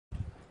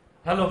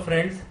Hello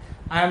friends,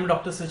 I am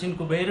Dr.Sachin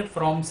Kuber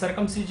from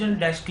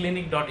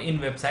Circumcision-Clinic.in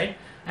website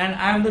and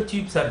I am the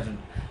chief surgeon.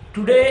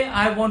 Today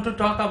I want to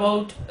talk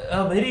about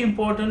a very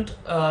important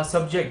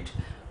subject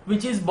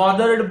which is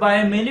bothered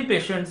by many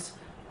patients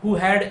who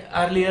had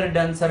earlier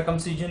done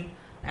circumcision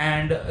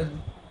and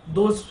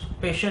those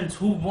patients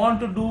who want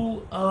to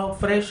do a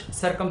fresh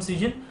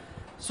circumcision.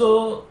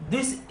 So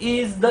this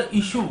is the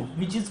issue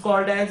which is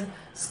called as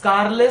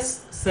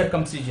Scarless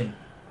Circumcision.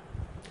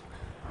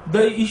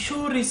 The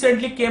issue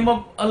recently came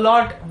up a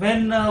lot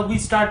when we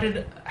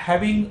started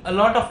having a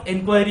lot of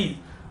inquiries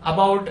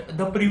about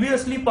the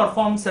previously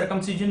performed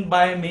circumcision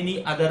by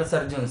many other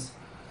surgeons,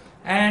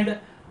 and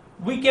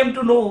we came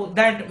to know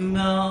that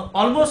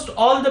almost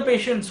all the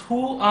patients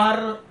who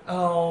are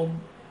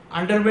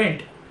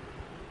underwent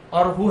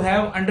or who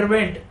have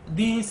underwent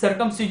the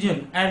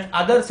circumcision at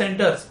other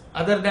centers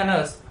other than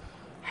us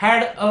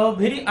had a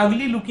very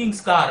ugly looking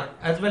scar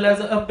as well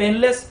as a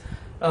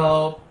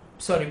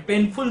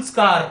painful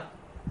scar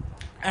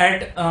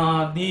at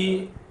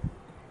the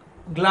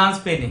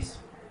glans penis.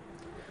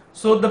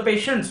 So the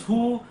patients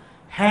who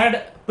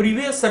had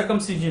previous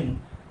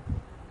circumcision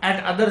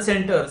at other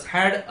centers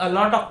had a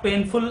lot of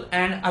painful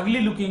and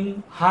ugly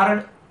looking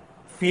hard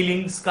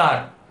feeling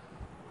scar,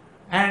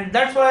 and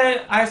that's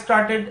why I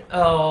started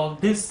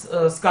this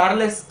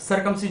Scarless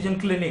Circumcision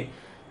clinic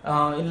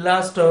in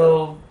last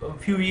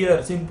few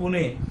years in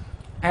Pune,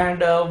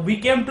 and we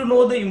came to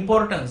know the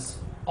importance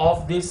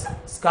of this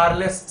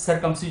scarless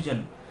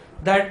circumcision,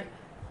 that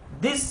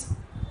this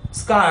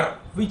scar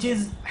which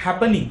is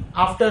happening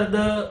after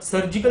the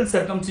surgical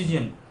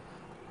circumcision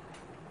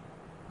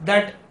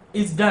that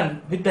is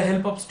done with the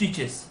help of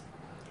stitches.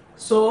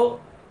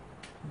 So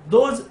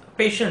those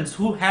patients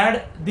who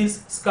had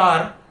this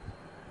scar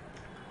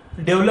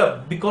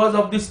developed because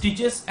of the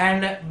stitches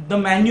and the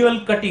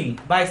manual cutting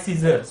by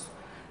scissors,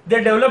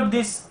 they developed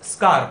this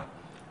scar,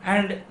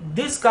 and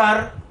this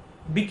scar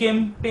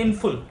became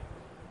painful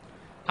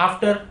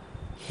after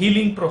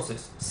healing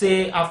process.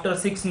 Say after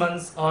 6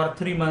 months or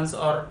 3 months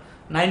or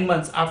 9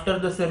 months after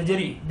the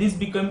surgery, this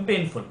became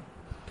painful.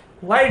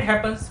 Why it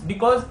happens?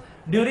 Because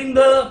during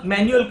the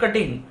manual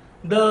cutting,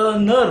 the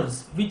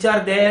nerves which are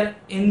there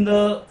in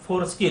the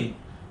foreskin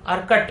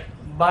are cut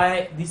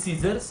by the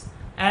scissors,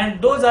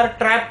 and those are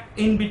trapped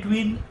in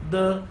between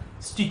the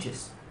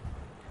stitches.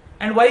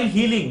 And while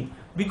healing,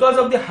 because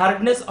of the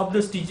hardness of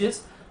the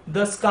stitches,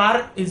 the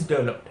scar is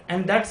developed,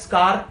 and that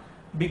scar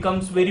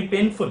becomes very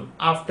painful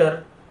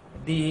after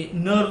the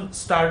nerve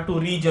start to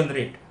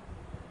regenerate.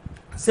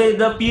 Say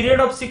the period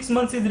of 6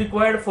 months is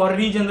required for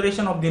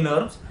regeneration of the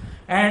nerves,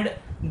 and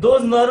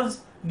those nerves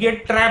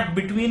get trapped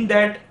between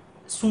that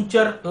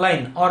suture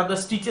line or the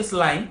stitches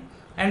line,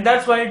 and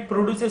that's why it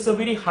produces a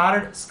very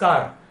hard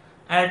scar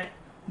at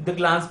the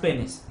glans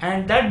penis,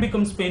 and that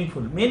becomes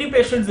painful. Many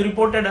patients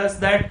reported us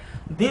that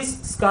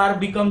this scar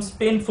becomes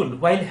painful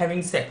while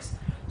having sex.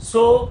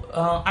 So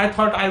I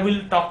thought I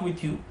will talk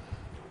with you.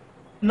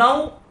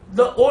 Now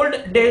the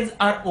old days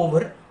are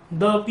over.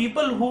 The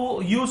people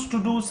who used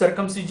to do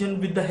circumcision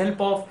with the help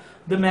of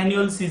the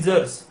manual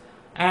scissors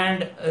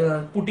and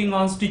putting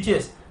on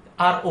stitches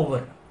are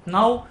over.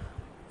 Now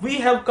we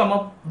have come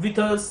up with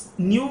a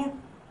new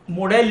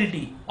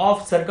modality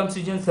of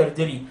circumcision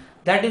surgery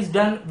that is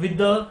done with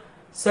the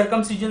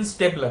circumcision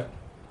stapler,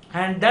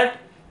 and that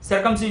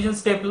circumcision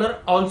stapler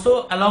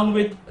also along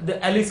with the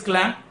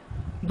Alisklamp,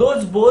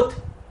 those both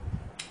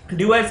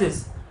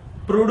devices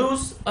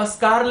produce a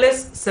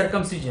scarless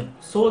circumcision.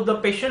 So the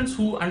patients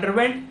who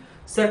underwent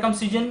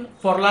circumcision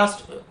for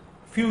last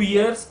few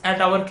years at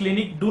our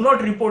clinic do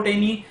not report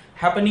any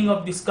happening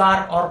of the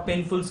scar or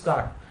painful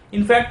scar.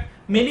 In fact,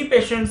 many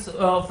patients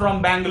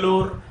from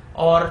Bangalore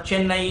or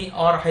Chennai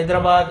or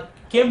Hyderabad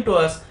came to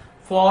us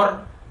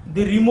for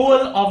the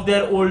removal of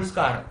their old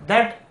scar.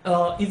 That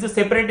is a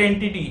separate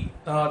entity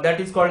that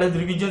is called as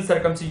revision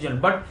circumcision.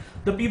 But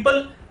the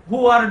people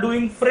who are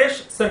doing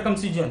fresh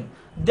circumcision,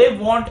 they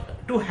want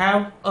to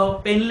have a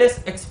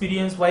painless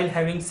experience while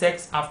having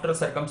sex after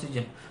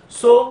circumcision.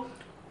 So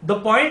the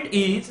point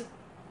is,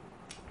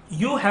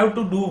 you have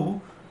to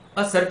do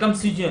a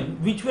circumcision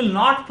which will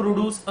not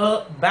produce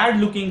a bad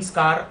looking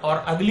scar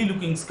or ugly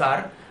looking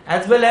scar,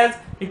 as well as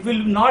it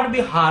will not be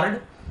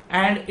hard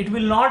and it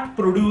will not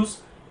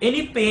produce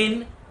any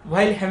pain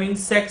while having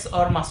sex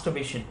or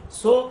masturbation.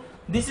 So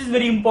this is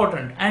very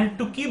important, and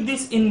to keep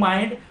this in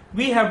mind,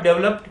 we have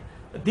developed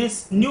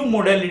this new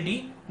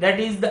modality, that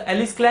is the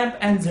Alisklamp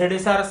and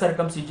ZSR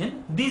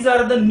circumcision. These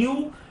are the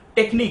new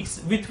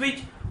techniques with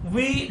which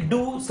we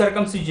do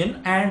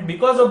circumcision, and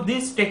because of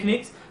these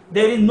techniques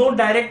there is no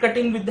direct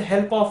cutting with the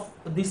help of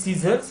the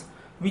scissors,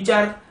 which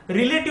are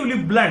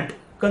relatively blunt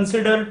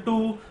considered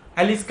to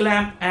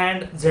Alisklamp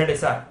and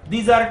ZSR.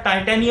 These are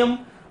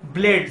titanium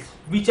blades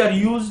which are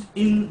used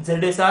in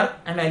ZSR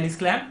and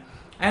Alisklamp,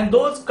 and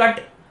those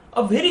cut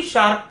a very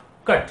sharp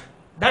cut.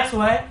 That's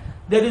why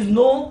there is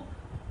no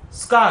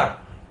scar,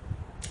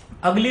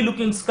 ugly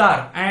looking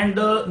scar, and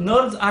the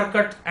nerves are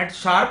cut at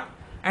sharp,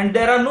 and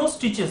there are no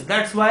stitches.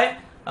 That's why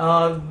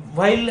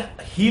while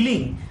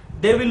healing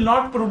they will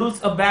not produce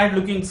a bad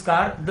looking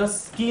scar. The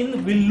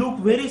skin will look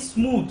very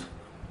smooth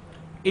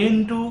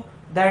into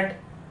that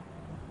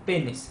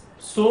penis.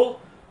 So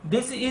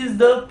this is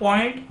the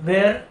point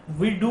where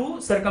we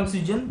do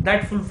circumcision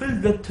that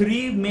fulfills the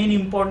three main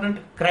important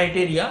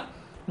criteria.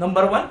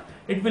 Number one,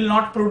 it will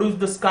not produce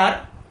the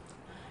scar.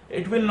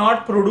 It will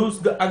not produce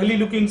the ugly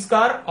looking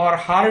scar or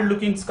hard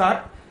looking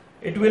scar.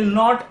 It will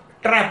not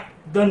trap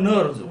the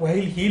nerves while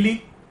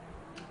healing,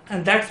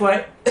 and that's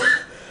why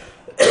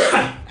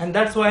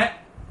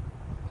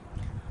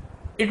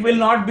it will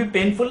not be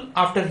painful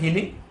after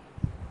healing.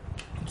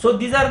 So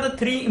these are the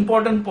three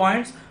important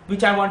points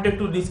which I wanted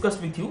to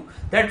discuss with you,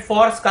 that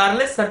for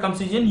scarless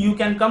circumcision you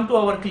can come to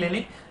our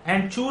clinic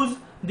and choose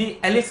the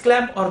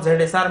Alisklamp or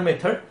ZSR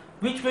method,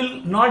 which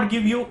will not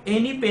give you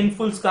any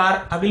painful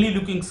scar, ugly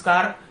looking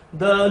scar.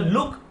 The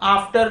look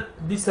after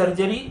the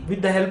surgery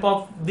with the help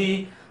of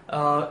the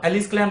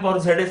Alisklamp or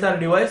ZSR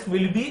device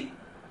will be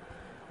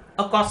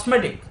a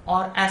cosmetic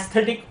or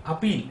aesthetic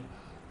appeal.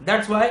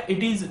 That's why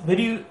it is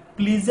very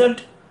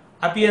pleasant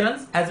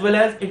appearance, as well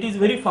as it is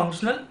very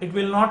functional. It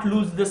will not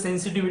lose the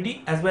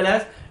sensitivity, as well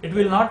as it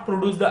will not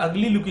produce the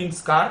ugly looking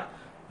scar.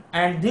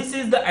 And this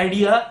is the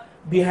idea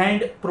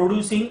behind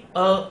producing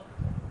a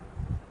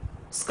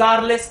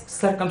scarless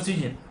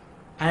circumcision,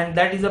 and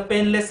that is a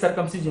painless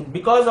circumcision.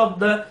 Because of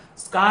the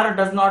scar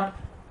does not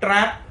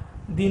trap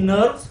the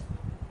nerves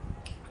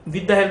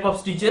with the help of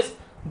stitches,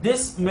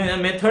 this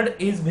method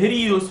is very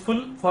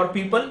useful for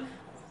people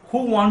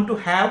who want to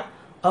have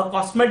a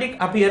cosmetic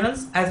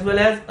appearance as well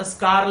as a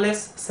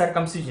scarless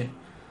circumcision.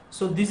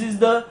 So this is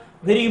the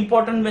very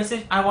important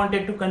message I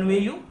wanted to convey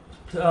you.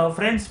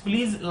 Friends,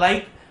 please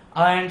like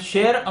and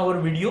share our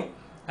video,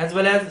 as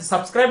well as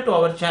subscribe to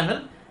our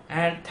channel,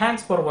 and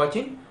thanks for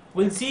watching.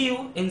 We'll see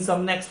you in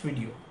some next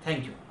video.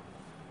 Thank you.